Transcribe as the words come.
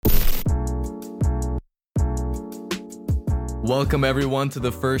Welcome everyone to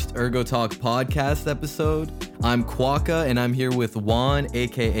the first Ergo Talk podcast episode. I'm Quokka and I'm here with Juan,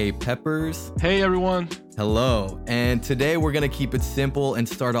 aka Peppers. Hey everyone. Hello. And today we're going to keep it simple and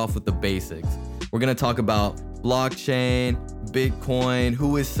start off with the basics. We're going to talk about blockchain, Bitcoin,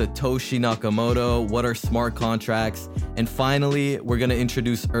 who is Satoshi Nakamoto, what are smart contracts, and finally, we're going to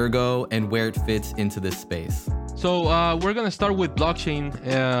introduce Ergo and where it fits into this space. So we're gonna start with blockchain.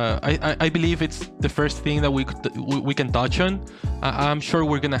 I believe it's the first thing that we can touch on. I'm sure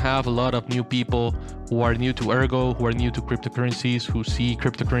we're gonna have a lot of new people who are new to Ergo, who are new to cryptocurrencies, who see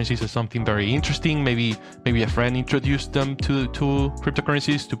cryptocurrencies as something very interesting. Maybe a friend introduced them to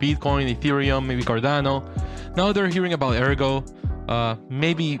cryptocurrencies, to Bitcoin, Ethereum, maybe Cardano. Now they're hearing about Ergo.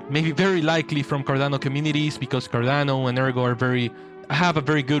 Maybe very likely from Cardano communities, because Cardano and Ergo have a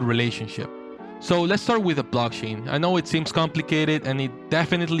very good relationship. So let's start with the blockchain. I know it seems complicated, and it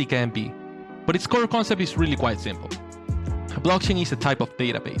definitely can be, but its core concept is really quite simple. A blockchain is a type of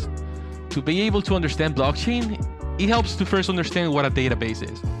database. To be able to understand blockchain, it helps to first understand what a database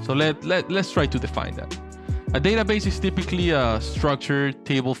is. So let's try to define that. A database is typically a structured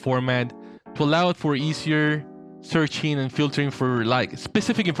table format to allow for easier searching and filtering for like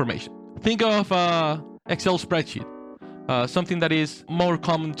specific information. Think of Excel spreadsheet, something that is more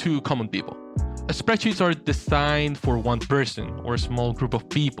common to common people. Spreadsheets are designed for one person or a small group of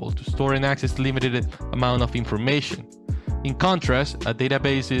people to store and access limited amount of information. In contrast, a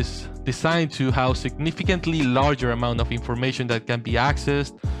database is designed to house significantly larger amount of information that can be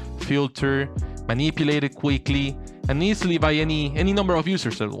accessed, filtered, manipulated quickly, and easily by any number of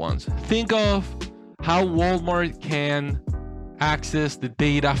users at once. Think of how Walmart can access the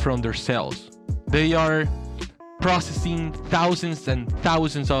data from their sales. They are processing thousands and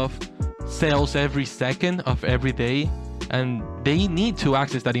thousands of sales every second of every day, and they need to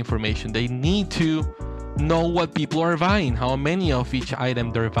access that information. They need to know what people are buying, how many of each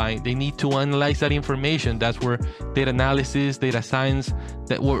item they're buying. They need to analyze that information. That's where data analysis, data science,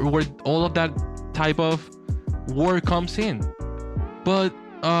 where all of that type of work comes in. But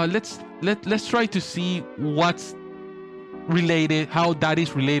let's try to see what's related, how that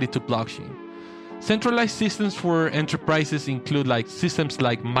is related to blockchain. Centralized systems for enterprises include systems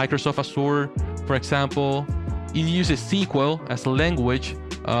like Microsoft Azure, for example. It uses SQL as a language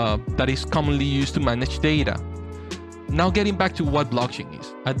that is commonly used to manage data. Now getting back to what blockchain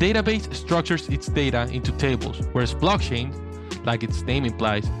is. A database structures its data into tables, whereas blockchain, like its name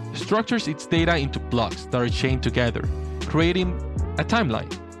implies, structures its data into blocks that are chained together, creating a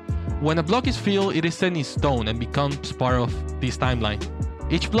timeline. When a block is filled, it is set in stone and becomes part of this timeline.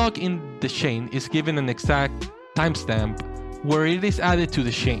 Each block in the chain is given an exact timestamp where it is added to the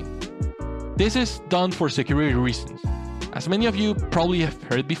chain. This is done for security reasons. As many of you probably have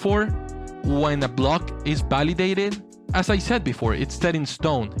heard before, when a block is validated, as I said before, it's set in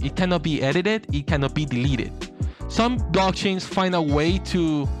stone. It cannot be edited, it cannot be deleted. Some blockchains find a way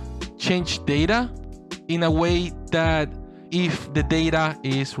to change data in a way that if the data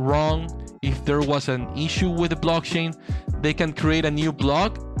is wrong, if there was an issue with the blockchain, they can create a new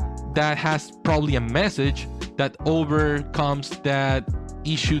block that has probably a message that overcomes that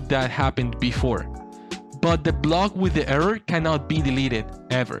issue that happened before. But the block with the error cannot be deleted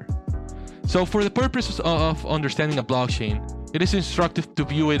ever. So for the purposes of understanding a blockchain, it is instructive to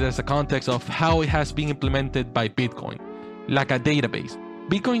view it as a context of how it has been implemented by Bitcoin, like a database.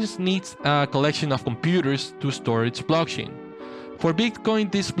 Bitcoin needs a collection of computers to store its blockchain. For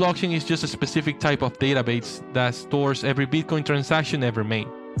Bitcoin, this blockchain is just a specific type of database that stores every Bitcoin transaction ever made.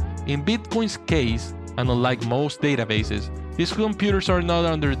 In Bitcoin's case, and unlike most databases, these computers are not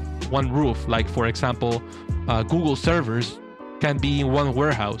under one roof, like for example, Google servers can be in one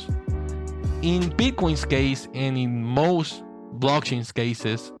warehouse. In Bitcoin's case, and in most blockchains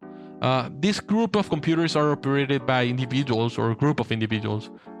cases, this group of computers are operated by individuals or a group of individuals.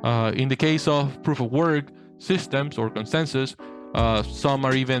 In the case of proof of work systems or consensus, some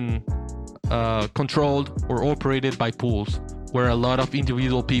are even controlled or operated by pools, where a lot of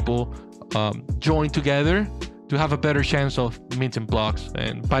individual people join together to have a better chance of minting blocks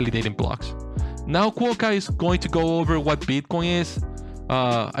and validating blocks. Now Quokka is going to go over what Bitcoin is.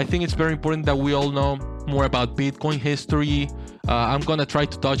 I think it's very important that we all know more about Bitcoin history. I'm gonna try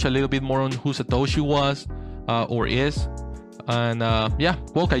to touch a little bit more on who Satoshi was or is. And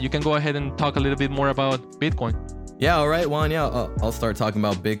Quokka, you can go ahead and talk a little bit more about Bitcoin. Yeah, all right, Juan. Yeah, I'll start talking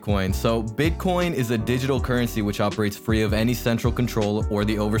about Bitcoin. So Bitcoin is a digital currency which operates free of any central control or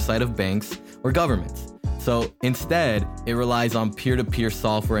the oversight of banks or governments. So instead, it relies on peer-to-peer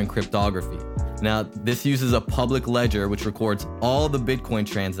software and cryptography. Now, this uses a public ledger which records all the Bitcoin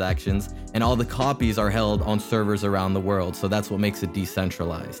transactions, and all the copies are held on servers around the world. So that's what makes it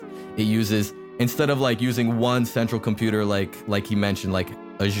decentralized. It uses, instead of like using one central computer like he mentioned, like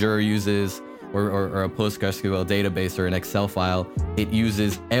Azure uses, or a PostgreSQL database or an Excel file, it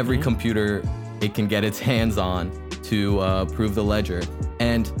uses every computer it can get its hands on to prove the ledger.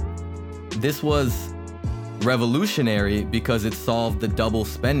 And this was revolutionary because it solved the double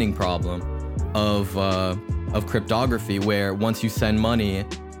spending problem of cryptography, where once you send money,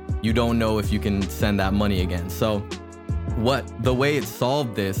 you don't know if you can send that money again. So the way it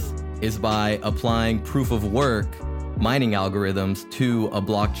solved this is by applying proof of work mining algorithms to a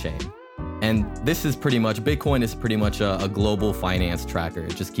blockchain. And this is pretty much, Bitcoin is pretty much a global finance tracker.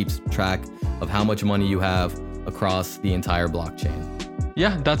 It just keeps track of how much money you have across the entire blockchain.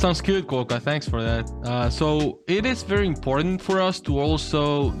 Yeah, that sounds good, Coca. Thanks for that. So it is very important for us to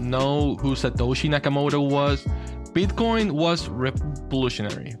also know who Satoshi Nakamoto was. Bitcoin was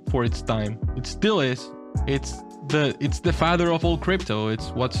revolutionary for its time. It still is. It's the father of all crypto. It's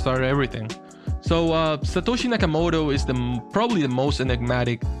what started everything. So Satoshi Nakamoto is probably the most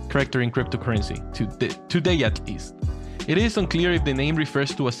enigmatic character in cryptocurrency, today at least. It is unclear if the name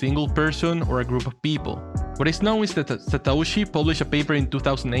refers to a single person or a group of people. What is known is that Satoshi published a paper in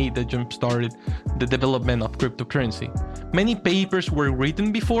 2008 that jump-started the development of cryptocurrency. Many papers were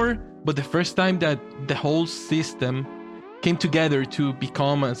written before, but the first time that the whole system came together to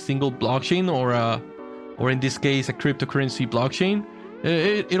become a single blockchain, or in this case, a cryptocurrency blockchain,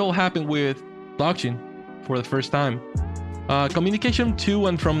 it all happened with blockchain for the first time. Communication to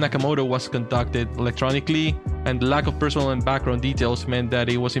and from Nakamoto was conducted electronically, and the lack of personal and background details meant that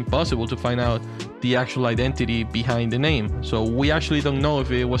it was impossible to find out the actual identity behind the name. So we actually don't know if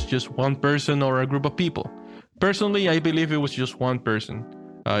it was just one person or a group of people. Personally, I believe it was just one person.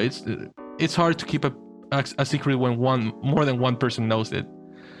 It's hard to keep a secret when more than one person knows it.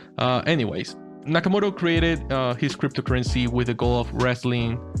 Anyways, Nakamoto created his cryptocurrency with the goal of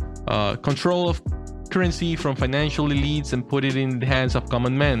wresting control of currency from financial elites and put it in the hands of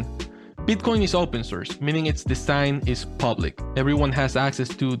common men. Bitcoin is open source, meaning its design is public. Everyone has access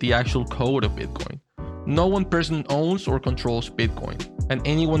to the actual code of Bitcoin. No one person owns or controls Bitcoin, and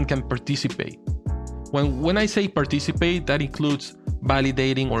anyone can participate. When I say participate, that includes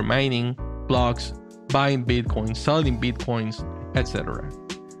validating or mining blocks, buying Bitcoin, selling Bitcoins, etc.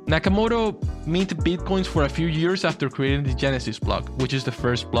 Nakamoto minted Bitcoins for a few years after creating the Genesis block, which is the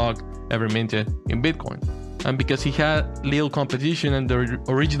first block ever minted in Bitcoin. And because he had little competition and the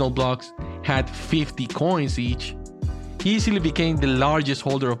original blocks had 50 coins each, he easily became the largest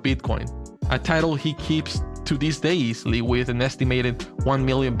holder of Bitcoin, a title he keeps to this day easily with an estimated 1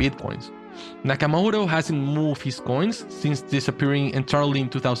 million Bitcoins. Nakamoto hasn't moved his coins since disappearing entirely in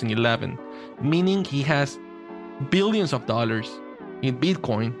 2011, meaning he has billions of dollars in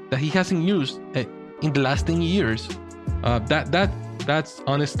Bitcoin that he hasn't used in the last 10 years. That's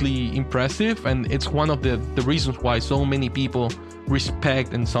honestly impressive, and it's one of the reasons why so many people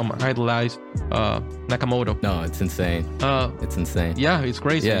respect and some idolize Nakamoto. No, it's insane. It's insane. Yeah, it's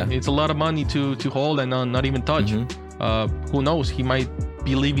crazy. Yeah. It's a lot of money to hold and not even touch. Who knows? He might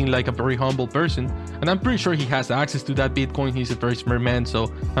be living like a very humble person, and I'm pretty sure he has access to that Bitcoin. He's a very smart man,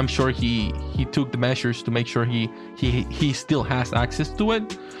 so I'm sure he took the measures to make sure he still has access to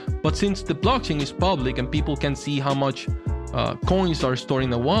it. But since the blockchain is public and people can see how much coins are stored in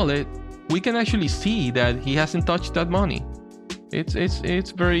the wallet, we can actually see that he hasn't touched that money. It's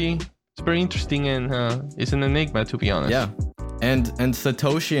very interesting, and it's an enigma, to be honest. Yeah, and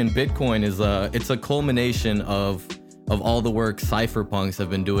Satoshi and Bitcoin is it's a culmination of all the work cypherpunks have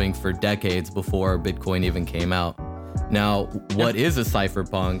been doing for decades before Bitcoin even came out. Now, what is a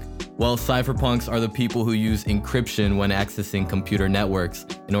cypherpunk? Well, cypherpunks are the people who use encryption when accessing computer networks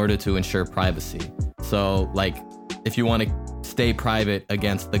in order to ensure privacy. So, like, if you want to stay private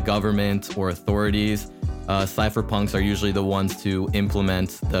against the government or authorities, cypherpunks are usually the ones to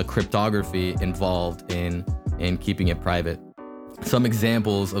implement the cryptography involved in keeping it private. Some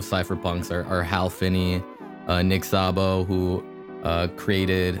examples of cypherpunks are Hal Finney, Nick Szabo, who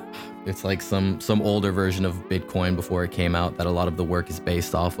created, it's like some older version of Bitcoin before it came out that a lot of the work is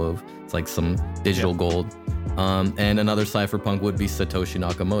based off of. It's like some digital gold. And another cypherpunk would be Satoshi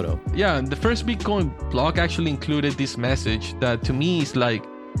Nakamoto. Yeah, the first Bitcoin block actually included this message that to me is like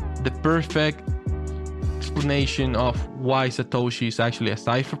the perfect explanation of why Satoshi is actually a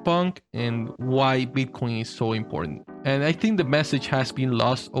cypherpunk and why Bitcoin is so important. And I think the message has been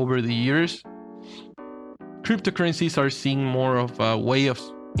lost over the years. Cryptocurrencies are seen more of a way of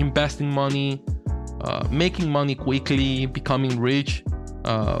investing money, making money quickly, becoming rich.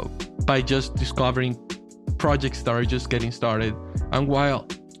 by just discovering projects that are just getting started. And while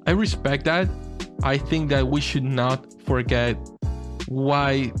I respect that, I think that we should not forget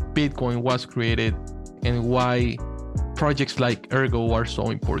why Bitcoin was created and why projects like Ergo are so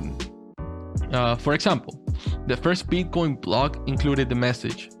important. For example, the first Bitcoin block included the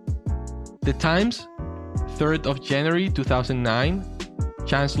message: "The Times, 3rd of January 2009,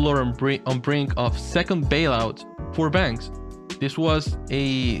 Chancellor on brink of second bailout for banks." This was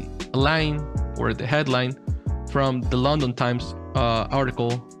a line, or the headline, from the London Times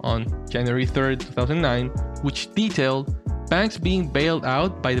article on January 3rd, 2009, which detailed banks being bailed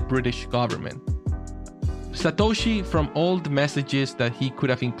out by the British government. Satoshi, from all the messages that he could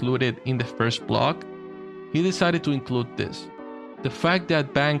have included in the first block, he decided to include this: the fact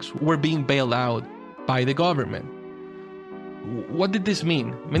that banks were being bailed out by the government. What did this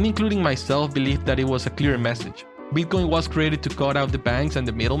mean? Many, including myself, believed that it was a clear message. Bitcoin was created to cut out the banks and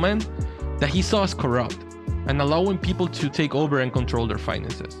the middlemen that he saw as corrupt, and allowing people to take over and control their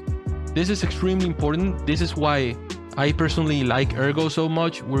finances. This is extremely important. This is why I personally like Ergo so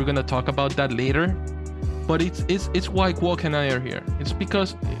much. We're gonna talk about that later. But it's why Kwok and I are here. It's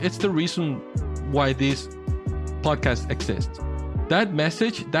because it's the reason why this podcast exists. That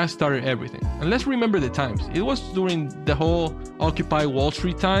message, that started everything. And let's remember the times. It was during the whole Occupy Wall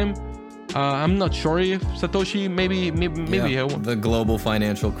Street time. I'm not sure if Satoshi, maybe. Yeah, the global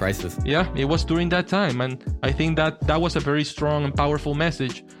financial crisis. Yeah, it was during that time. And I think that was a very strong and powerful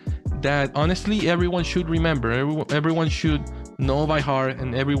message that honestly everyone should remember. Everyone should know by heart,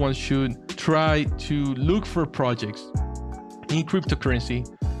 and everyone should try to look for projects in cryptocurrency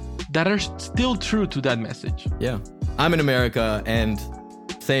that are still true to that message. Yeah. I'm in America, and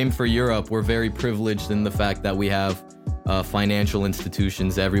same for Europe. We're very privileged in the fact that we have financial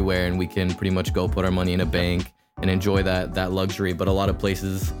institutions everywhere, and we can pretty much go put our money in a bank and enjoy that luxury. But a lot of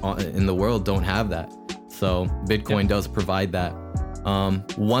places in the world don't have that. So Bitcoin does provide that.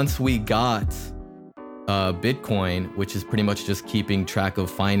 Once we got Bitcoin, which is pretty much just keeping track of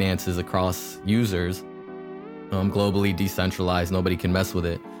finances across users, globally decentralized, nobody can mess with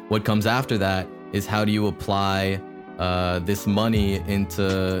it. What comes after that is how do you apply this money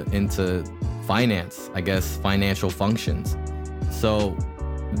into finance, I guess, financial functions. So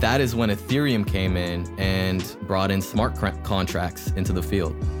that is when Ethereum came in and brought in smart contracts into the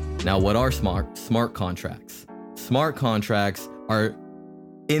field. Now, what are smart contracts? Smart contracts are,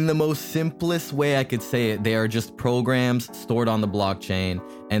 in the most simplest way I could say it, they are just programs stored on the blockchain,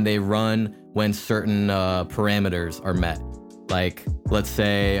 and they run when certain parameters are met. Like, let's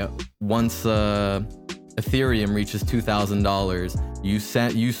say once Ethereum reaches $2,000, you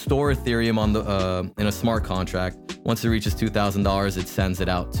store Ethereum on the in a smart contract. Once it reaches $2,000, it sends it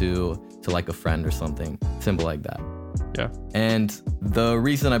out to like a friend or something simple like that. Yeah. And the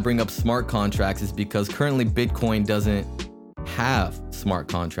reason I bring up smart contracts is because currently Bitcoin doesn't have smart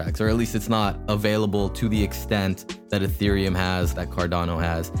contracts, or at least it's not available to the extent that Ethereum has, that Cardano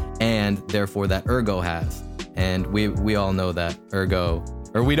has, and therefore that Ergo has. And we all know that Ergo,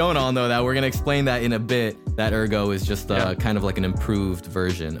 or we don't all know that, we're going to explain that in a bit, that Ergo is just kind of like an improved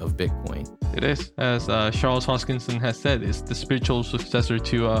version of Bitcoin. It is, as Charles Hoskinson has said, it's the spiritual successor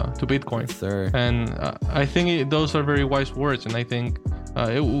to Bitcoin. Yes, sir. And I think those are very wise words, and I think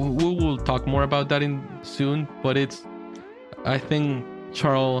we will talk more about that soon, but I think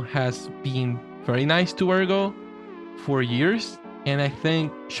Charles has been very nice to Ergo for years, and I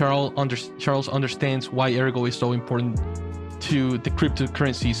think Charles understands why Ergo is so important to the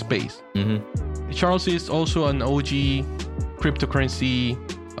cryptocurrency space. Mm-hmm. Charles is also an OG cryptocurrency,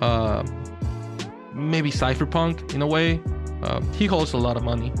 maybe cypherpunk in a way. He holds a lot of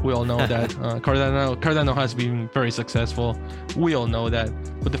money. We all know that. Cardano has been very successful. We all know that.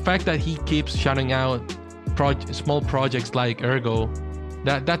 But the fact that he keeps shouting out small projects like Ergo,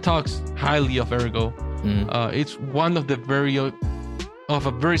 that talks highly of Ergo. Mm. It's one of a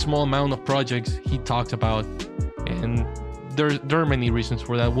very small amount of projects he talks about, and there are many reasons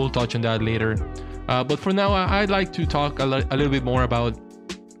for that. We'll touch on that later. But for now, I'd like to talk a little bit more about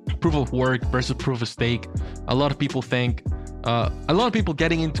proof of work versus proof of stake. A lot of people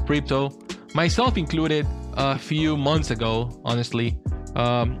getting into crypto, myself included, a few months ago, honestly,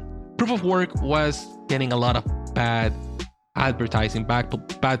 proof of work was getting a lot of bad advertising, bad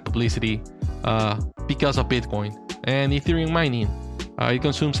publicity because of Bitcoin and Ethereum mining. It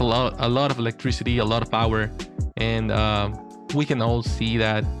consumes a lot of electricity, a lot of power, and we can all see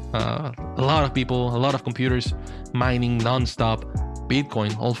that a lot of people, a lot of computers mining non-stop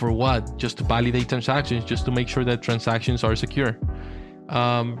Bitcoin, all for what? Just to validate transactions, just to make sure that transactions are secure.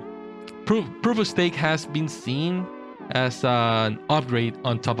 Proof of stake has been seen as an upgrade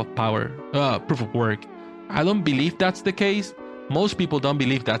on top of proof of work. I don't believe that's the case. Most people don't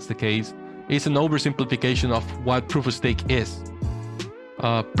believe that's the case. It's an oversimplification of what proof of stake is.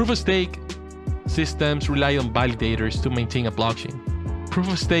 Proof of stake systems rely on validators to maintain a blockchain. Proof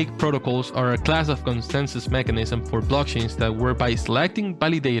of stake protocols are a class of consensus mechanism for blockchains that whereby selecting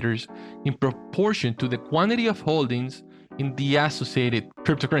validators in proportion to the quantity of holdings in the associated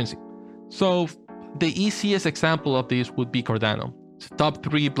cryptocurrency. So the easiest example of this would be Cardano. It's a top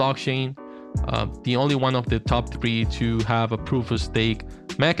 3 blockchain, the only one of the top 3 to have a proof of stake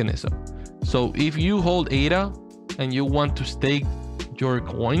mechanism. So if you hold ADA and you want to stake your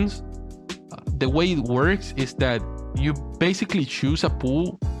coins, the way it works is that you basically choose a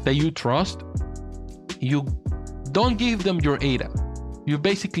pool that you trust. You don't give them your ADA. You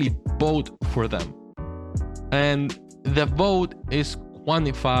basically vote for them. And the vote is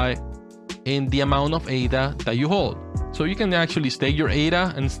quantified in the amount of ADA that you hold. So you can actually stake your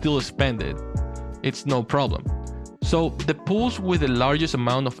ADA and still spend it. It's no problem. So the pools with the largest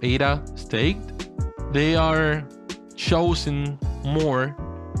amount of ADA staked, they are chosen more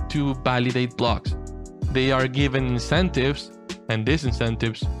to validate blocks. They are given incentives and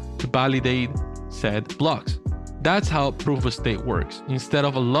disincentives to validate said blocks. That's how proof of stake works. Instead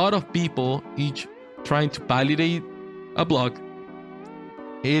of a lot of people each trying to validate a block,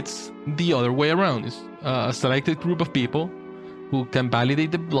 it's the other way around. It's a selected group of people who can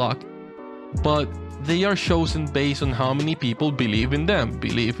validate the block, but they are chosen based on how many people believe in them,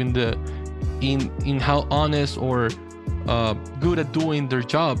 believe in how honest or good at doing their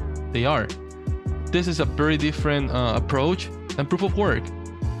job they are. This is a very different approach than proof of work.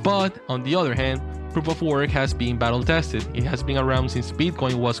 But on the other hand, proof of work has been battle tested. It has been around since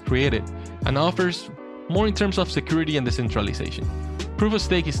Bitcoin was created and offers more in terms of security and decentralization. Proof of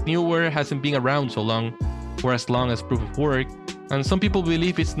stake is newer, hasn't been around so long, or as long as proof of work, and some people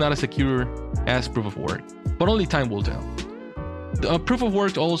believe it's not as secure as proof of work, but only time will tell. Proof of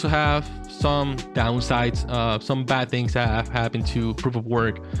work also have some downsides, some bad things that have happened to proof of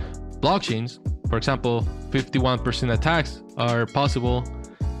work blockchains. For example, 51% attacks are possible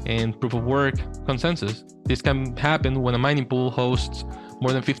in proof of work consensus. This can happen when a mining pool hosts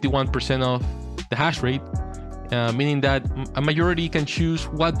more than 51% of the hash rate, meaning that a majority can choose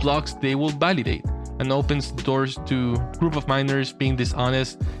what blocks they will validate, and opens doors to group of miners being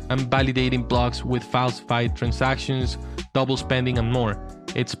dishonest and validating blocks with falsified transactions, double spending, and more.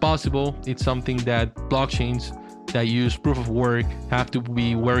 It's possible. It's something that blockchains that use proof of work have to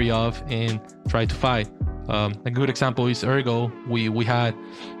be wary of and try to fight. A good example is Ergo. We had,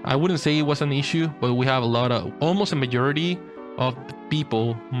 I wouldn't say it was an issue, but we have almost a majority of the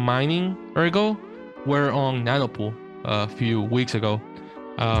people mining Ergo were on Nanopool a few weeks ago.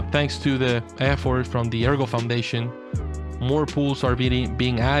 Thanks to the effort from the Ergo Foundation, more pools are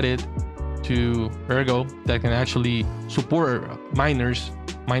being added to Ergo that can actually support miners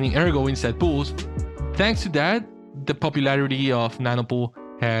mining Ergo in said pools. Thanks to that, the popularity of Nanopool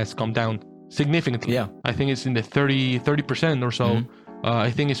has come down significantly. Yeah. I think it's in the 30% or so. Mm-hmm. I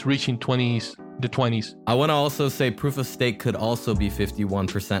think it's reaching the 20s. I want to also say proof of stake could also be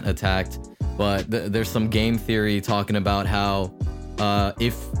 51% attacked, but there's some game theory talking about how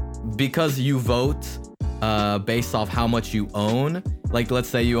because you vote based off how much you own, like let's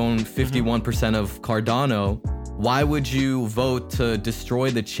say you own 51% of Cardano, why would you vote to destroy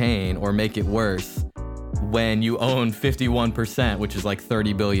the chain or make it worse when you own 51%, which is like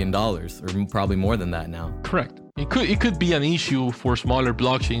 $30 billion, or probably more than that now? Correct. It could be an issue for smaller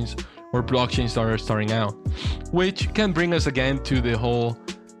blockchains or blockchains that are starting out, which can bring us again to the whole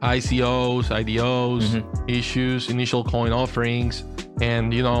ICOs, IDOs, issues, initial coin offerings,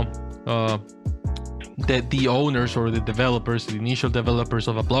 and the owners or the developers, the initial developers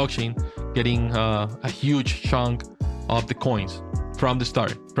of a blockchain getting a huge chunk of the coins from the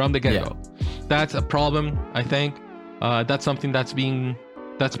start, from the get-go. Yeah. That's a problem, I think. That's something that's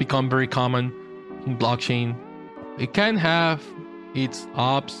become very common in blockchain. It can have its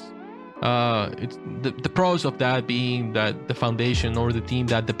ups. It's the pros of that being that the foundation or the team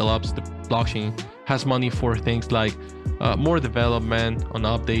that develops the blockchain has money for things like more development, on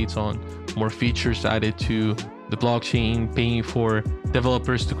updates, on more features added to the blockchain, paying for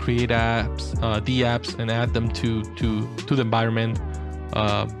developers to create apps, DApps, and add them to the environment.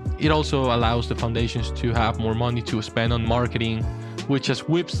 It also allows the foundations to have more money to spend on marketing, which, as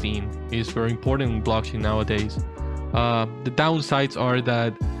we've seen, is very important in blockchain nowadays. The downsides are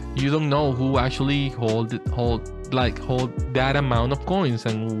that you don't know who actually hold that amount of coins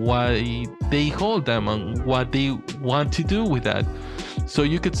and why they hold them and what they want to do with that. So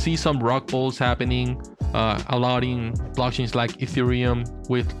you could see some rug pulls happening allowing blockchains like Ethereum,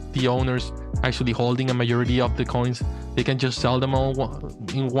 with the owners actually holding a majority of the coins, they can just sell them all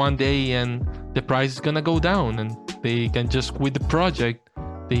in one day and the price is gonna go down, and they can just quit the project.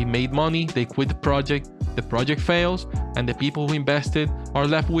 They made money, they quit the project fails, and the people who invested are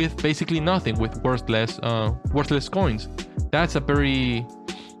left with basically nothing, with worthless coins. That's a very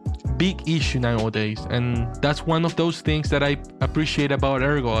big issue nowadays, and that's one of those things that I appreciate about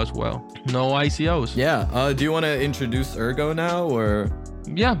Ergo as well. No ICOs. Yeah. Do you want to introduce Ergo now, or?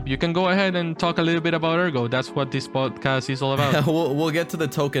 Yeah, you can go ahead and talk a little bit about Ergo. That's what this podcast is all about. We'll get to the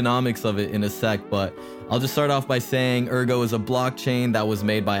tokenomics of it in a sec, but I'll just start off by saying Ergo is a blockchain that was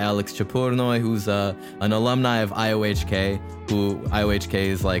made by Alex Chapurnoy, who's an alumni of IOHK, who IOHK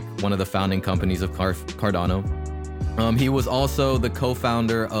is like one of the founding companies of Cardano. He was also the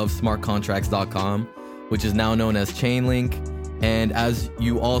co-founder of smartcontracts.com, which is now known as Chainlink. And as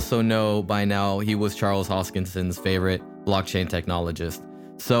you also know by now, he was Charles Hoskinson's favorite blockchain technologist.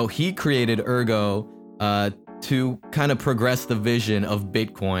 So he created Ergo to kind of progress the vision of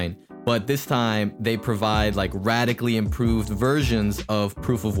Bitcoin. But this time they provide like radically improved versions of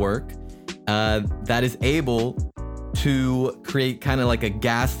proof of work that is able to create kind of like a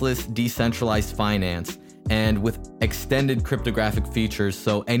gasless decentralized finance, and with extended cryptographic features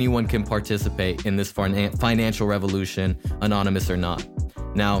so anyone can participate in this financial revolution, anonymous or not.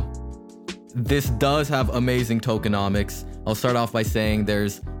 Now, this does have amazing tokenomics. I'll start off by saying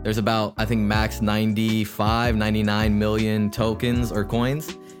there's about, I think, max 99 million tokens or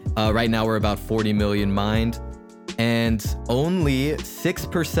coins. Right now we're about 40 million mined, and only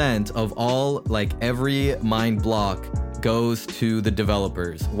 6% of all, like every mined block goes to the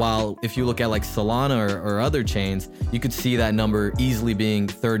developers. While if you look at like Solana or other chains, you could see that number easily being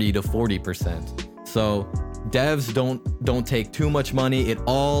 30 to 40%. So devs don't take too much money.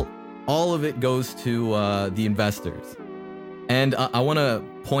 All of it goes to the investors. And I want to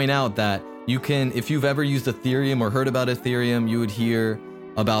point out that you can, if you've ever used Ethereum or heard about Ethereum, you would hear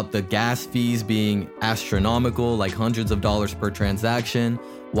about the gas fees being astronomical, like hundreds of dollars per transaction,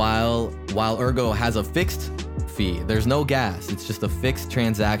 while Ergo has a fixed fee. There's no gas. It's just a fixed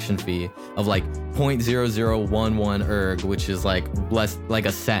transaction fee of like 0.0011 ERG, which is like less, like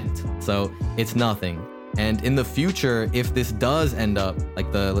a cent. So it's nothing. And in the future, if this does end up,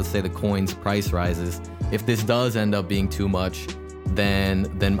 like let's say the coin's price rises, if this does end up being too much,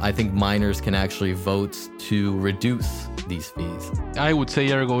 then I think miners can actually vote to reduce these fees. I would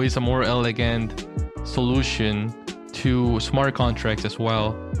say Ergo is a more elegant solution to smart contracts as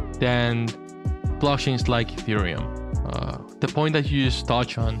well than blockchains like Ethereum. The point that you just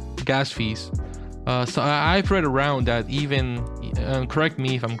touched on, gas fees. So I've read around that even, correct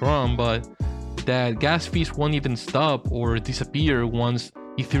me if I'm wrong, but that gas fees won't even stop or disappear once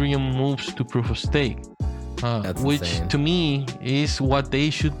Ethereum moves to proof of stake. Which insane. To me is what they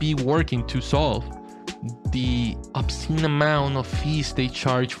should be working to solve. The obscene amount of fees they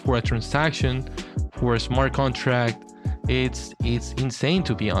charge for a transaction, for a smart contract, it's insane,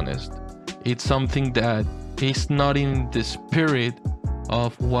 to be honest. It's something that is not in the spirit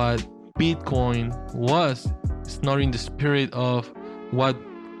of what Bitcoin was. It's not in the spirit of what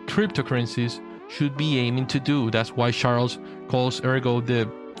cryptocurrencies should be aiming to do. That's why Charles calls Ergo the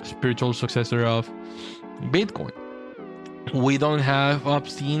spiritual successor of Bitcoin. We don't have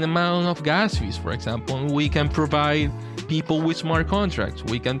obscene amount of gas fees, for example. We can provide people with smart contracts.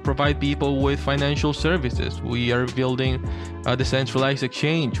 We can provide people with financial services. We are building a decentralized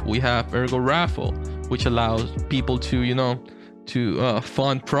exchange. We have Ergo Raffle, which allows people to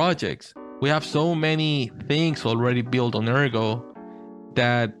fund projects. We have so many things already built on Ergo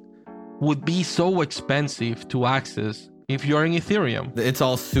that would be so expensive to access if you're in Ethereum. It's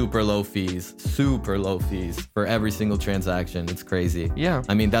all super low fees for every single transaction. It's crazy. Yeah.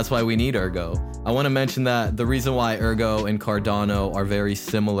 I mean, that's why we need Ergo. I want to mention that the reason why Ergo and Cardano are very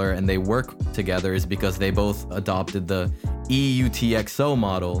similar and they work together is because they both adopted the EUTXO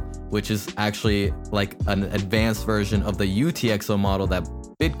model, which is actually like an advanced version of the UTXO model that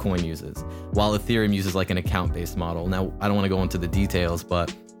Bitcoin uses, while Ethereum uses like an account-based model. Now, I don't want to go into the details,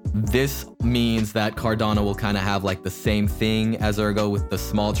 but this means that Cardano will kind of have like the same thing as Ergo with the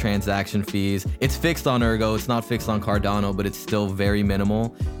small transaction fees. It's fixed on Ergo, it's not fixed on Cardano, but it's still very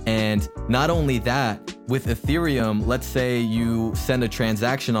minimal. And not only that, with Ethereum, let's say you send a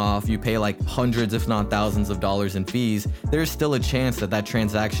transaction off, you pay like hundreds, if not thousands of dollars in fees, there's still a chance that that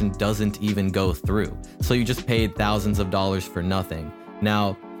transaction doesn't even go through. So you just paid thousands of dollars for nothing.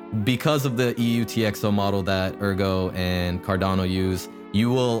 Now, because of the EUTXO model that Ergo and Cardano use, you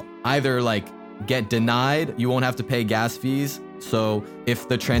will either like get denied, you won't have to pay gas fees. So if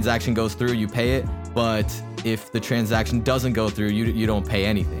the transaction goes through, you pay it, But if the transaction doesn't go through, you don't pay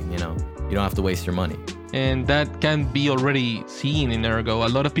anything, you know? You don't have to waste your money. And that can be already seen in Ergo. A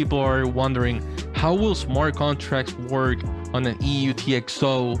lot of people are wondering, how will smart contracts work on an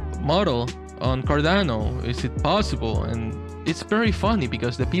EUTXO model on Cardano? Is it possible? And it's very funny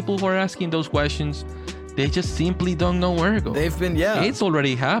because the people who are asking those questions, they just simply don't know Ergo. They've been, yeah. It's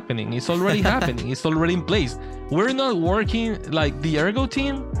already happening. It's already happening. It's already in place. We're not working, like the Ergo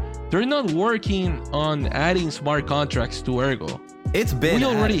team, they're not working on adding smart contracts to Ergo. It's been. We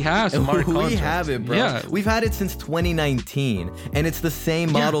already have smart contracts. We have it, bro. Yeah. We've had it since 2019, and it's the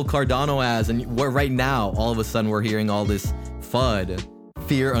same model Cardano has. And we're right now, all of a sudden, we're hearing all this FUD,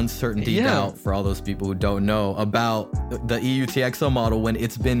 fear, uncertainty, doubt for all those people who don't know about the EUTXO model when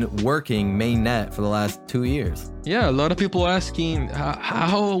it's been working mainnet for the last 2 years. Yeah, a lot of people asking,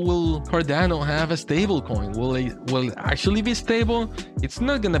 how will Cardano have a stable coin? Will it actually be stable? It's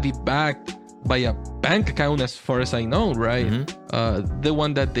not gonna be backed by a bank account as far as I know, right? Mm-hmm. The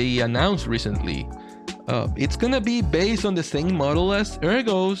one that they announced recently. It's gonna be based on the same model as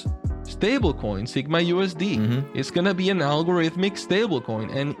Ergo's stablecoin, Sigma USD. Mm-hmm. It's gonna be an algorithmic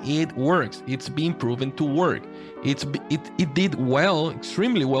stablecoin, and it works. It's been proven to work. It did well,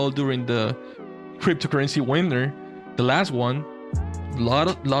 extremely well during the cryptocurrency winter, the last one.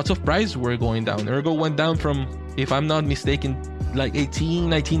 Lots of prices were going down. Ergo went down from, if I'm not mistaken, like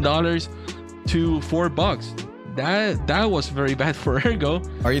 $19 to $4. That was very bad for Ergo.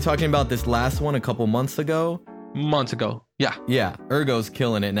 Are you talking about this last one a couple months ago? Months ago, yeah. Yeah, Ergo's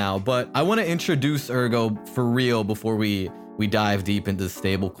killing it now. But I want to introduce Ergo for real before we dive deep into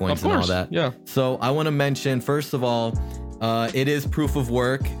stable coins and all that. Yeah. So I want to mention, first of all, it is proof of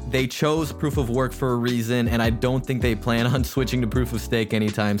work. They chose proof of work for a reason, and I don't think they plan on switching to proof of stake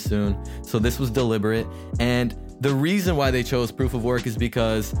anytime soon. So this was deliberate. And the reason why they chose proof of work is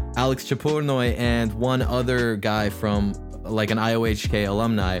because Alex Chapournoy and one other guy from like an IOHK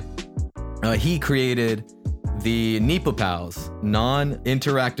alumni, he created the NEPA-POWs,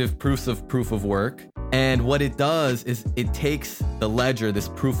 non-interactive proofs of proof of work. And what it does is it takes the ledger, this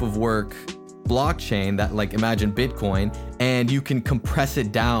proof of work blockchain that, like, imagine Bitcoin, and you can compress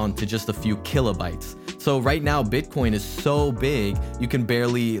it down to just a few kilobytes. So right now Bitcoin is so big, you can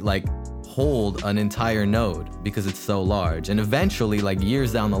barely like hold an entire node because it's so large. And eventually, like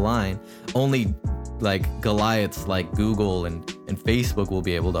years down the line, only like Goliaths like Google and Facebook will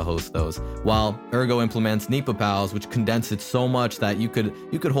be able to host those, while Ergo implements NEPA-POWs, which condense it so much that you could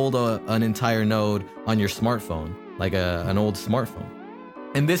hold an entire node on your smartphone, like an old smartphone.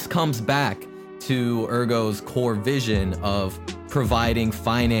 And this comes back to Ergo's core vision of providing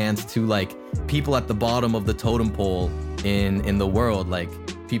finance to like people at the bottom of the totem pole in the world, like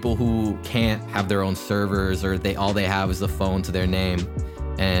people who can't have their own servers, or all they have is a phone to their name.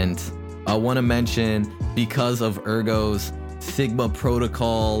 And I want to mention, because of Ergo's Sigma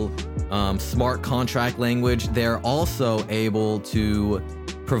protocol smart contract language, they're also able to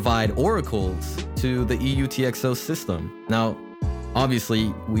provide oracles to the EUTXO system. Now,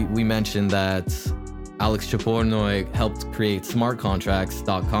 obviously, we mentioned that Alex Chapournoy helped create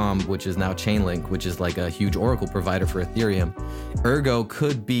smartcontracts.com, which is now Chainlink, which is like a huge oracle provider for Ethereum. Ergo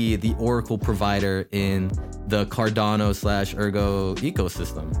could be the oracle provider in the Cardano/Ergo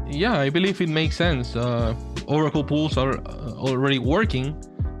ecosystem. Yeah, I believe it makes sense. Oracle pools are already working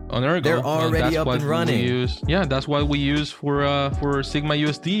on Ergo. They're already up and running. That's what we use for Sigma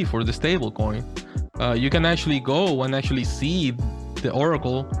USD, for the stable coin. You can actually go and actually see the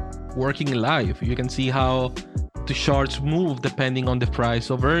oracle working live. You can see how the charts move depending on the price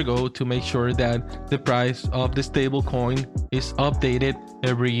of Ergo, to make sure that the price of the stable coin is updated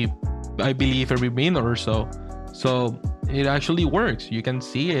every minute or so. So it actually works. You can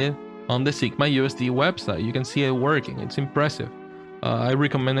see it on the Sigma USD website. You can see it working. It's impressive. I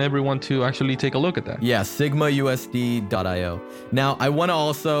recommend everyone to actually take a look at that. Yeah, sigmausd.io. Now, I want to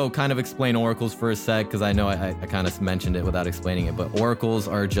also kind of explain oracles for a sec, because I know I kind of mentioned it without explaining it, but oracles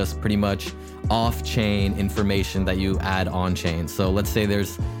are just pretty much off-chain information that you add on-chain. So let's say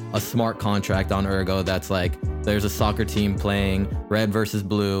there's a smart contract on Ergo that's like, there's a soccer team playing red versus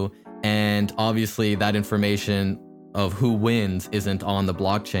blue, and obviously that information of who wins isn't on the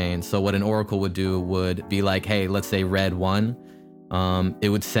blockchain. So what an oracle would do would be like, hey, let's say red won. It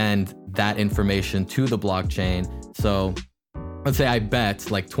would send that information to the blockchain. So let's say I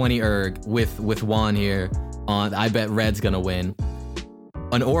bet like 20 ERG with Juan here on, I bet red's gonna win.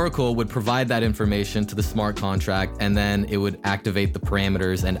 An oracle would provide that information to the smart contract, and then it would activate the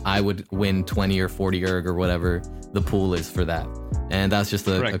parameters, and I would win 20 or 40 ERG or whatever the pool is for that. And that's just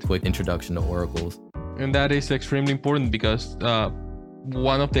a quick introduction to oracles. And that is extremely important, because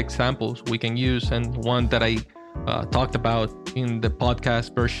one of the examples we can use, and one that I talked about in the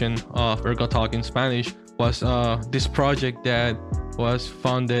podcast version of Ergo Talk in Spanish, was this project that was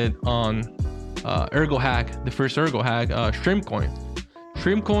funded on ErgoHack, the first ErgoHack, Shrimpcoin.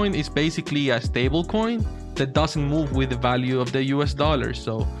 Shrimpcoin is basically a stable coin that doesn't move with the value of the US dollar.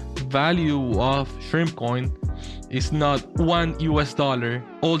 So value of Shrimpcoin is not $1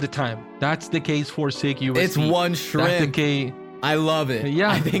 all the time. That's the case for SIG USD. It's one shrimp. That's the case. I love it.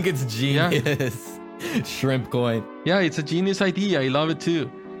 Yeah. I think it's genius. Yeah. Shrimp coin. Yeah, it's a genius idea. I love it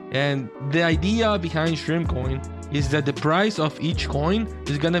too. And the idea behind Shrimpcoin is that the price of each coin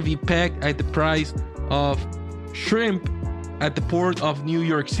is gonna be pegged at the price of shrimp at the port of New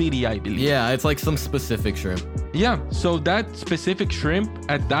York City, I believe. Yeah, it's like some specific shrimp. Yeah, so that specific shrimp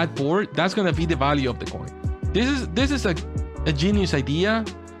at that port, that's gonna be the value of the coin. This is a genius idea,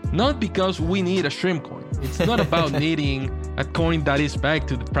 not because we need a shrimp coin. It's not about needing a coin that is pegged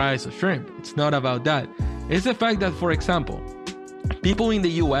to the price of shrimp. It's not about that. It's the fact that, for example, people in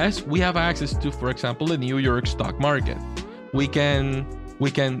the US, we have access to, for example, the New York stock market. We can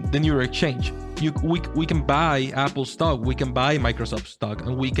the New York exchange. We can buy Apple stock, we can buy Microsoft stock,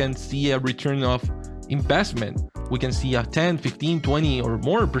 and we can see a return of investment. We can see a 10, 15, 20 or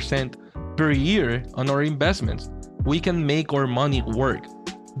more % per year on our investments. We can make our money work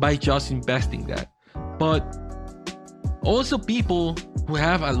by just investing that. But also people who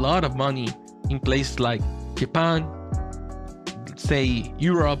have a lot of money in places like Japan, say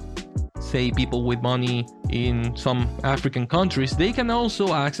Europe, say people with money in some African countries, they can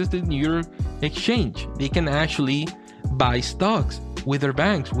also access the New York exchange. They can actually buy stocks with their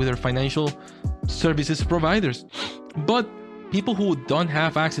banks, with their financial services providers. But people who don't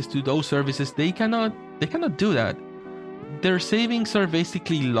have access to those services, they cannot do that. Their savings are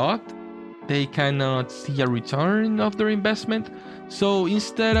basically locked. They cannot see a return of their investment. So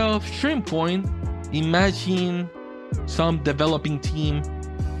instead of Shrimpcoin, imagine some developing team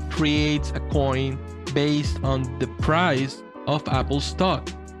creates a coin based on the price of Apple stock.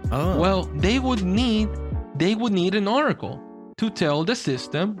 Oh. Well, they would need an oracle to tell the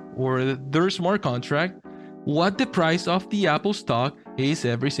system or their smart contract what the price of the Apple stock is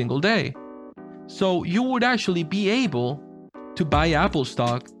every single day. So you would actually be able to buy Apple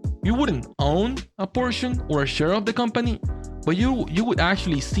stock. You wouldn't own a portion or a share of the company, but you would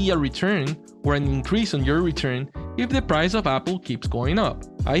actually see a return or an increase on your return if the price of Apple keeps going up.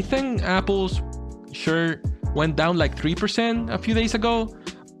 I think Apple's share went down like 3% a few days ago,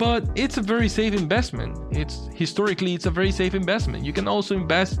 but it's a very safe investment. Historically, it's a very safe investment. You can also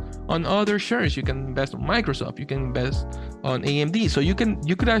invest on other shares. You can invest on Microsoft. You can invest on AMD. So you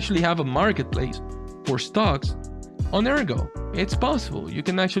could actually have a marketplace for stocks on Ergo. It's possible. You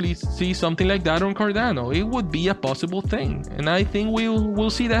can actually see something like that on Cardano. It would be a possible thing, and I think we'll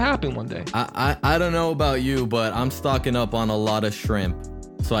see that happen one day. I don't know about you, but I'm stocking up on a lot of shrimp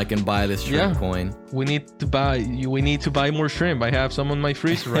so I can buy this shrimp coin. We need to buy more shrimp. I have some on my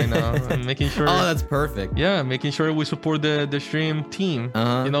freezer right now. I'm making sure. Oh, that's perfect. Yeah, making sure we support the shrimp team.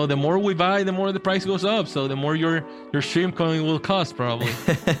 Uh-huh. You know, the more we buy, the more the price goes up. So the more your shrimp coin will cost, probably.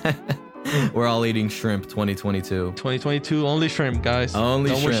 We're all eating shrimp 2022. 2022, only shrimp, guys. Only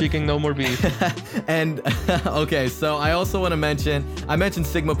no shrimp. more chicken, no more beef. And okay, so I also want to mention, I mentioned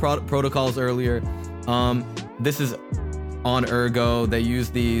Sigma protocols earlier. This is on Ergo. They use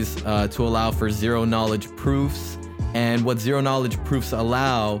these to allow for zero knowledge proofs. And what zero knowledge proofs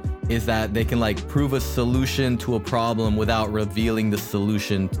allow is that they can like prove a solution to a problem without revealing the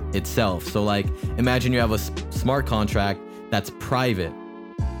solution itself. So like, imagine you have a smart contract that's private.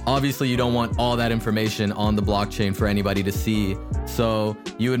 Obviously, you don't want all that information on the blockchain for anybody to see. So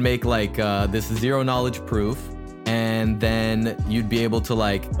you would make like this zero knowledge proof, and then you'd be able to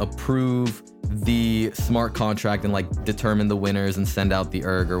like approve the smart contract and like determine the winners and send out the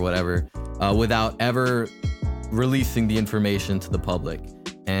ERG or whatever without ever releasing the information to the public.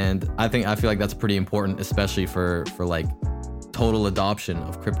 And I feel like that's pretty important, especially for like total adoption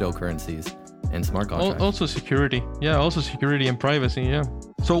of cryptocurrencies and smart contracts. Also security. Yeah, also security and privacy. Yeah.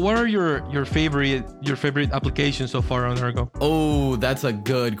 So what are your favorite applications so far on Ergo? Oh, that's a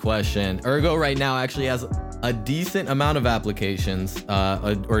good question. Ergo right now actually has a decent amount of applications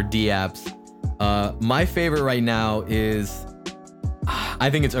or DApps. My favorite right now is, I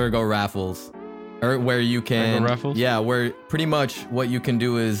think it's Ergo Raffles, where you can, Ergo Raffles? Yeah, where pretty much what you can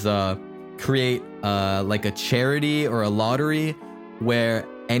do is create like a charity or a lottery where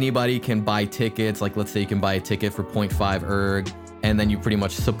anybody can buy tickets. Like let's say you can buy a ticket for 0.5 ERG, and then you pretty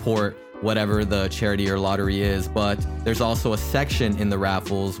much support whatever the charity or lottery is. But there's also a section in the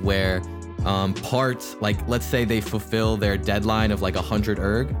raffles where parts, like let's say they fulfill their deadline of like 100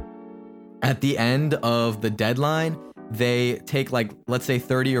 erg. At the end of the deadline, they take like, let's say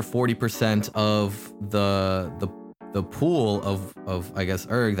 30 or 40% of the pool of I guess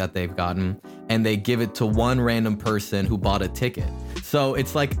erg that they've gotten, and they give it to one random person who bought a ticket. So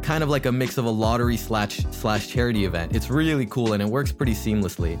it's like kind of like a mix of a lottery slash charity event. It's really cool and it works pretty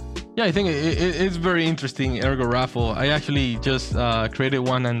seamlessly. Yeah, I think it's very interesting, Ergo Raffle. I actually just created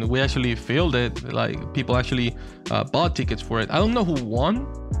one and we actually filled it. Like people actually bought tickets for it. I don't know who won,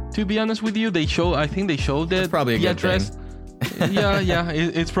 to be honest with you. I think they showed That's probably a good address. thing.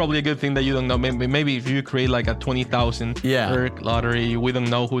 It's probably a good thing that you don't know. Maybe if you create like a 20,000 ERG lottery, we don't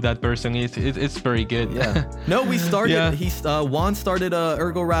know who that person is. It's very good. Yeah. No, we started. Juan started a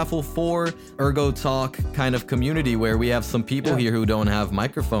Ergo Raffle for Ergo Talk kind of community where we have some people here who don't have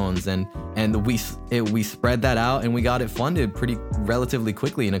microphones, and we spread that out and we got it funded pretty relatively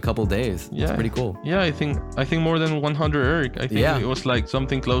quickly in a couple days. Yeah, it's pretty cool. Yeah, I think more than 100 ERG. I think it was like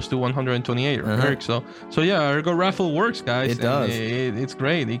something close to 128 ERG. So yeah, Ergo Raffle works, guys. It does. It's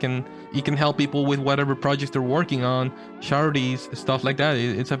great. You can help people with whatever projects they're working on, charities, stuff like that.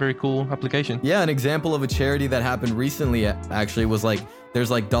 It's a very cool application. Yeah, an example of a charity that happened recently actually was like,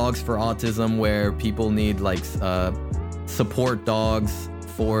 there's like Dogs for Autism where people need like support dogs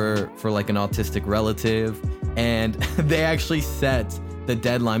for like an autistic relative, and they actually set the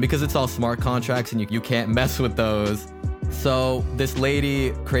deadline because it's all smart contracts and you can't mess with those. So this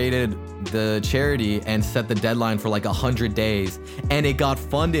lady created the charity and set the deadline for like 100 days, and it got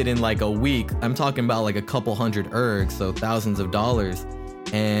funded in like a week. I'm talking about like a couple hundred ergs, so thousands of dollars.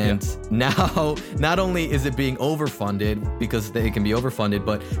 And now not only is it being overfunded because they can be overfunded,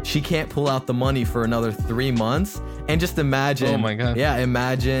 but she can't pull out the money for another 3 months. And just imagine, oh my God. Yeah,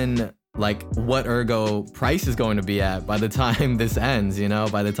 imagine like what Ergo price is going to be at by the time this ends,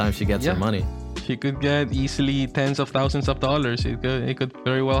 by the time she gets her money. She could get easily tens of thousands of dollars. It could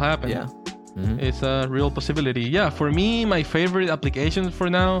very well happen. Yeah. Mm-hmm. It's a real possibility. Yeah, for me, my favorite application for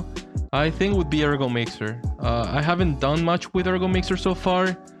now, I think would be Ergo Mixer. I haven't done much with Ergo Mixer so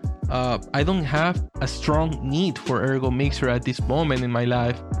far. I don't have a strong need for Ergo Mixer at this moment in my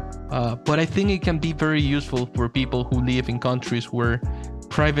life. But I think it can be very useful for people who live in countries where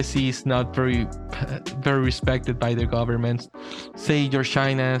privacy is not very respected by their governments. Say your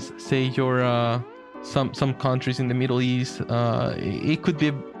China's, say your some countries in the Middle East. It could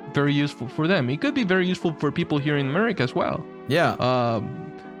be very useful for them. It could be very useful for people here in America as well. Yeah.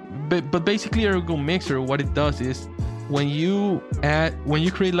 But basically, Ergo Mixer, what it does is when you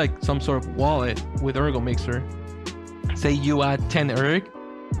create like some sort of wallet with Ergo Mixer, say you add 10 ERG,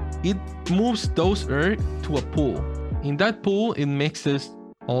 it moves those ERG to a pool. In that pool, it mixes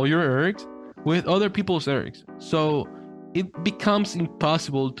all your ERGs with other people's ERGs. So it becomes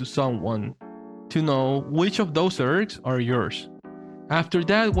impossible to someone to know which of those ERGs are yours. After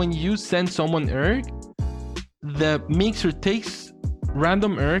that, when you send someone ERG, the mixer takes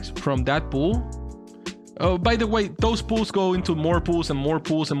random ERGs from that pool. Oh, by the way, those pools go into more pools and more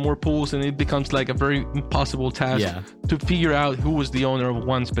pools and more pools, and it becomes like a very impossible task to figure out who was the owner of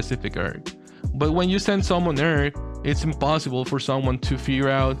one specific ERG. But when you send someone ERG, it's impossible for someone to figure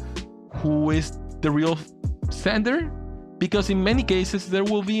out who is the real sender, because in many cases there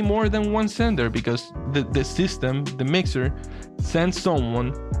will be more than one sender, because the system, the mixer, sends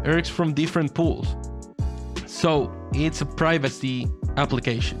someone ERGs from different pools. So it's a privacy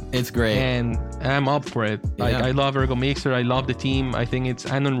application. It's great. And I'm up for it. Like, I love Ergo Mixer. I love the team. I think it's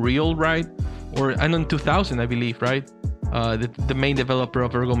Anon Real, right? Or Anon 2000, I believe, right? The main developer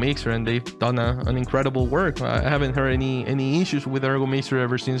of Ergo Mixer, and they've done an incredible work. I haven't heard any issues with Ergo Mixer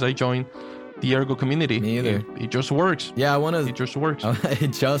ever since I joined the Ergo community. Me either. It just works. Yeah, It just works.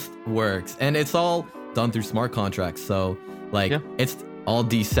 It just works, and it's all done through smart contracts. So it's all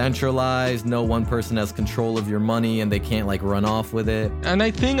decentralized. No one person has control of your money, and they can't like run off with it. And I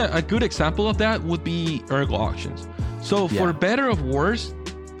think a good example of that would be Ergo Auctions. So for better or worse,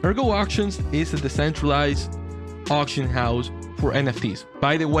 Ergo Auctions is a decentralized auction house for NFTs.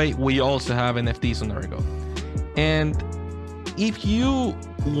 By the way, we also have NFTs on Ergo. And if you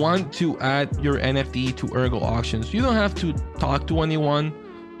want to add your NFT to Ergo Auctions, you don't have to talk to anyone.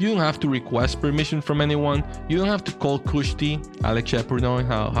 You don't have to request permission from anyone. You don't have to call Kushti, Alex Shepardon,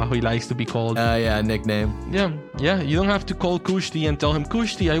 how he likes to be called. Nickname. Yeah. You don't have to call Kushti and tell him,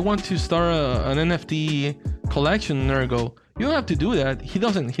 Kushti, I want to start an NFT collection in Ergo. You don't have to do that.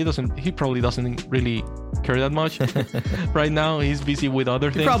 He probably doesn't really care that much right now. He's busy with other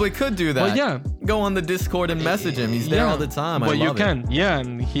things. You probably could do that. But yeah, go on the Discord and message him. He's there all the time. But you can,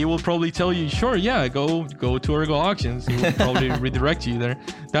 and he will probably tell you, sure, yeah, go to Ergo Auctions. He will probably redirect you there.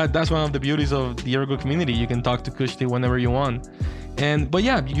 That's one of the beauties of the Ergo community. You can talk to Kushti whenever you want. But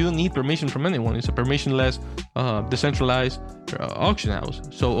yeah, you don't need permission from anyone. It's a permissionless, decentralized auction house.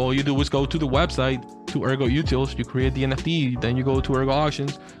 So all you do is go to the website, to Ergo Utils, you create the NFT, then you go to Ergo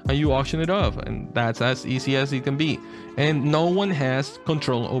Auctions and you auction it off. And that's as easy as it can be. And no one has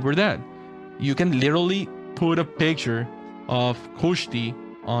control over that. You can literally put a picture of Kushti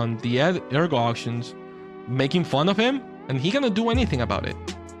on the Ergo Auctions, making fun of him, and he cannot do anything about it.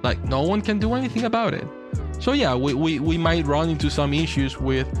 Like, no one can do anything about it. So yeah, we might run into some issues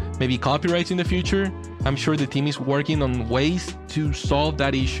with maybe copyrights in the future. I'm sure the team is working on ways to solve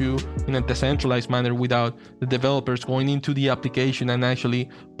that issue in a decentralized manner without the developers going into the application and actually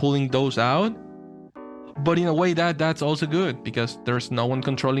pulling those out. But in a way that's also good, because there's no one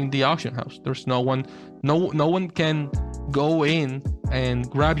controlling the auction house. There's no one can go in and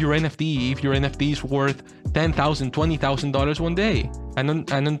grab your NFT if your NFT is worth $10,000, $20,000 one day, and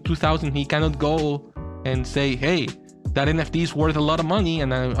then 2,000 he cannot go and say, hey, that NFT is worth a lot of money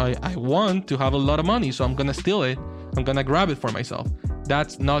and I want to have a lot of money, so I'm gonna steal it. I'm gonna grab it for myself.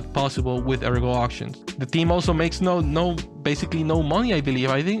 That's not possible with Ergo Auctions. The team also makes basically no money, I believe.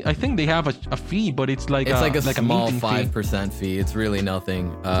 I think they have a fee, but it's like a small 5% fee. It's really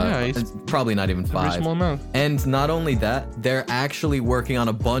nothing. It's probably not even 5. A very small amount. And not only that, they're actually working on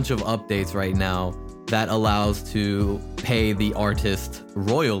a bunch of updates right now that allows to pay the artist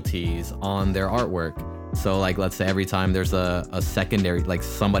royalties on their artwork. So like, let's say every time there's a secondary, like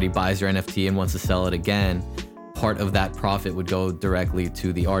somebody buys your NFT and wants to sell it again, part of that profit would go directly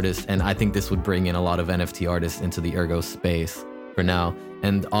to the artist. And I think this would bring in a lot of NFT artists into the Ergo space for now.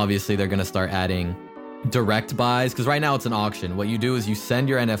 And obviously they're going to start adding direct buys, because right now it's an auction. What you do is you send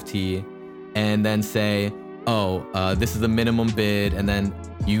your NFT and then say, this is the minimum bid, and then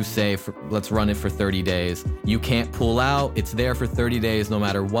you say, let's run it for 30 days. You can't pull out. It's there for 30 days no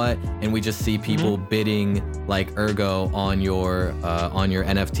matter what. And we just see people bidding like Ergo on your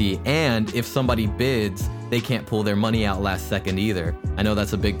NFT. And if somebody bids, they can't pull their money out last second either. I know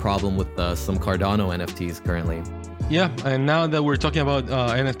that's a big problem with some Cardano NFTs currently. Yeah, and now that we're talking about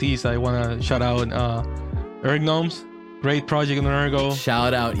NFTs, I want to shout out Ergnomes. Great project on Ergo.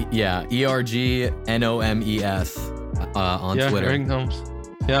 Shout out, ERGNOMES on Twitter. Ergnomes.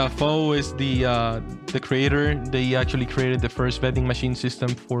 Yeah, Fo is the creator. They actually created the first vending machine system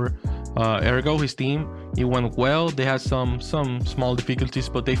for Ergo, his team. It went well. They had some small difficulties,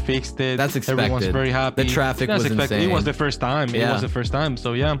 but they fixed it. That's expected. Everyone's very happy. The traffic was insane. It was the first time.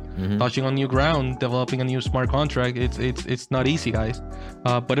 So yeah, touching on new ground, developing a new smart contract. It's not easy, guys.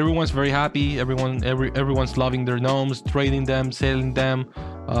 But everyone's very happy. Everyone's loving their gnomes, trading them, selling them,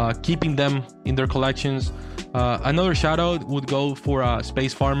 keeping them in their collections. Another shout out would go for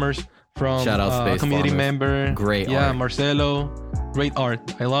Space Farmers from a community member. Great art. Marcelo. Great art.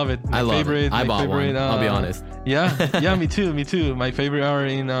 I love it. I love it. I bought one. I'll be honest. Yeah, me too. My favorite art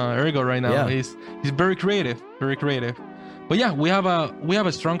in Ergo right now is very creative. But yeah, we have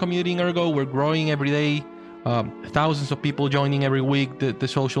a strong community in Ergo. We're growing every day. Thousands of people joining every week. The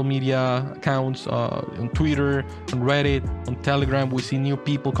social media accounts on Twitter, on Reddit, on Telegram. We see new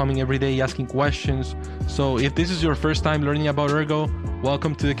people coming every day asking questions. So if this is your first time learning about Ergo,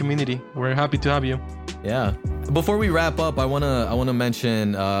 welcome to the community. We're happy to have you. Yeah. Before we wrap up, I wanna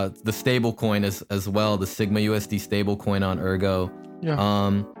mention the stablecoin as well, the Sigma USD stablecoin on Ergo.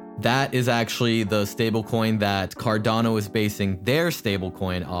 Yeah. That is actually the stablecoin that Cardano is basing their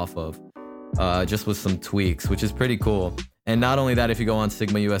stablecoin off of. Just with some tweaks, which is pretty cool. And not only that, if you go on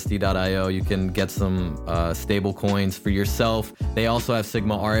sigmausd.io, you can get some stable coins for yourself. They also have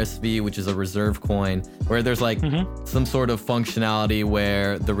Sigma RSV, which is a reserve coin, where there's like some sort of functionality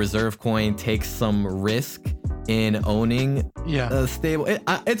where the reserve coin takes some risk in owning a stable.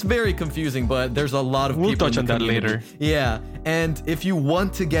 It's very confusing, but there's a lot of people. We'll touch on that later. Yeah, and if you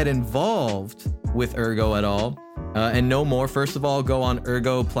want to get involved with Ergo at all, and know more, first of all, go on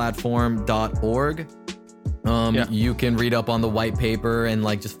ergoplatform.org. You can read up on the white paper and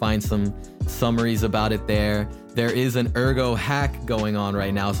like just find some summaries about it there. There is an Ergo hack going on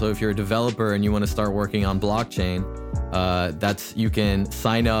right now. So if you're a developer and you want to start working on blockchain, you can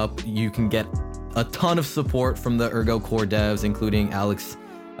sign up. You can get a ton of support from the Ergo core devs, including Alex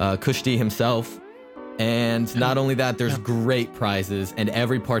Kushti himself. And not only that, there's great prizes, and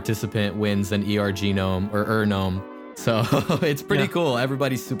every participant wins an ERG gnome or gnome. So it's pretty cool.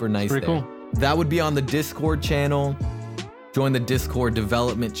 Everybody's super nice there. Cool. That would be on the Discord channel. join the Discord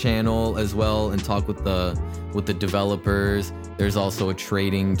development channel as well and talk with the developers. There's also a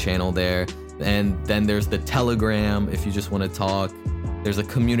trading channel there. And then there's the Telegram if you just want to talk. There's a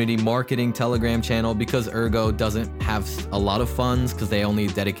community marketing Telegram channel because Ergo doesn't have a lot of funds because they only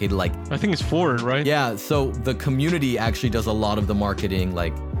dedicated like... I think it's 4, right? Yeah, so the community actually does a lot of the marketing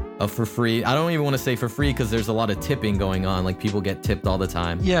like for free. I don't even want to say for free because there's a lot of tipping going on. Like people get tipped all the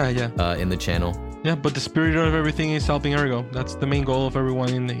time. Yeah. In the channel. Yeah, but the spirit of everything is helping Ergo. That's the main goal of everyone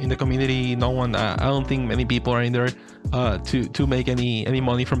in the community. No one, I don't think many people are in there to make any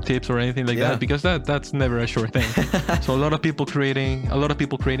money from tips or anything like that, because that's never a sure thing. So a lot of people creating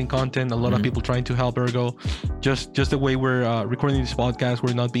content, a lot of people trying to help Ergo. Just the way we're recording this podcast,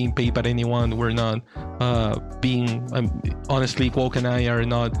 we're not being paid by anyone. We're not being honestly, Woke and I are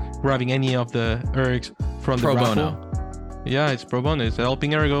not grabbing any of the ergs from the raffle. Bono. Yeah, it's pro bono. It's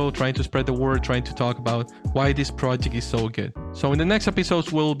helping Ergo, trying to spread the word, trying to talk about why this project is so good. So in the next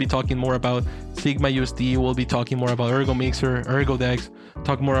episodes, we'll be talking more about Sigma USD. We'll be talking more about Ergo Mixer, Ergodex,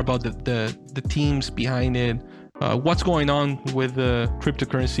 talk more about the teams behind it, what's going on with the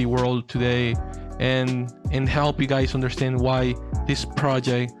cryptocurrency world today, and help you guys understand why this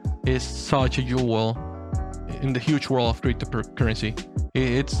project is such a jewel in the huge world of cryptocurrency.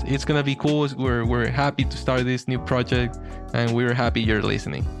 It's gonna be cool. We're happy to start this new project, and we're happy you're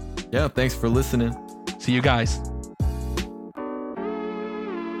listening. Yeah, thanks for listening. See you guys.